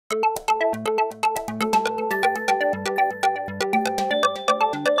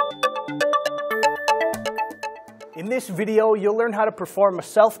In this video, you'll learn how to perform a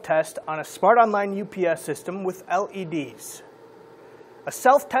self-test on a SmartOnline UPS system with LEDs. A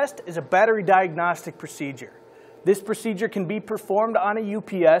self-test is a battery diagnostic procedure. This procedure can be performed on a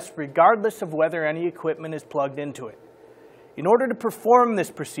UPS regardless of whether any equipment is plugged into it. In order to perform this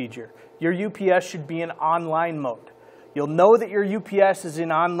procedure, your UPS should be in online mode. You'll know that your UPS is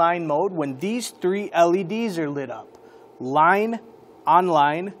in online mode when these three LEDs are lit up: line,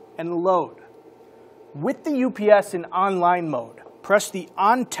 online, and load. With the UPS in online mode, press the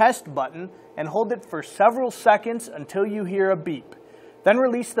On Test button and hold it for several seconds until you hear a beep. Then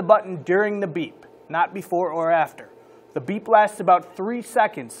release the button during the beep, not before or after. The beep lasts about 3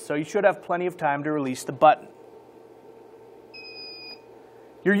 seconds, so you should have plenty of time to release the button.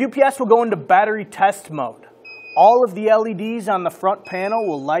 Your UPS will go into battery test mode. All of the LEDs on the front panel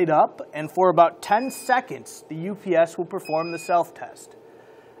will light up, and for about 10 seconds, the UPS will perform the self-test.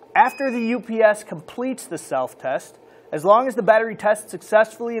 After the UPS completes the self-test, as long as the battery tests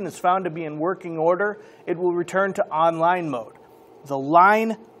successfully and is found to be in working order, it will return to online mode. The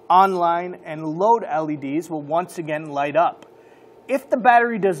line, online, and load LEDs will once again light up. If the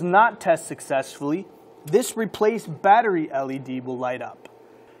battery does not test successfully, this replace battery LED will light up.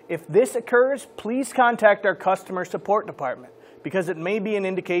 If this occurs, please contact our customer support department because it may be an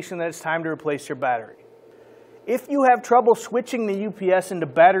indication that it's time to replace your battery. If you have trouble switching the UPS into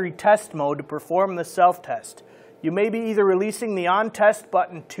battery test mode to perform the self-test, you may be either releasing the On Test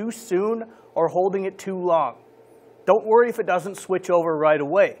button too soon or holding it too long. Don't worry if it doesn't switch over right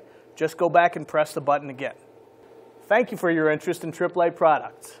away. Just go back and press the button again. Thank you for your interest in Tripp Lite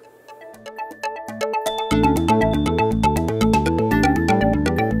products.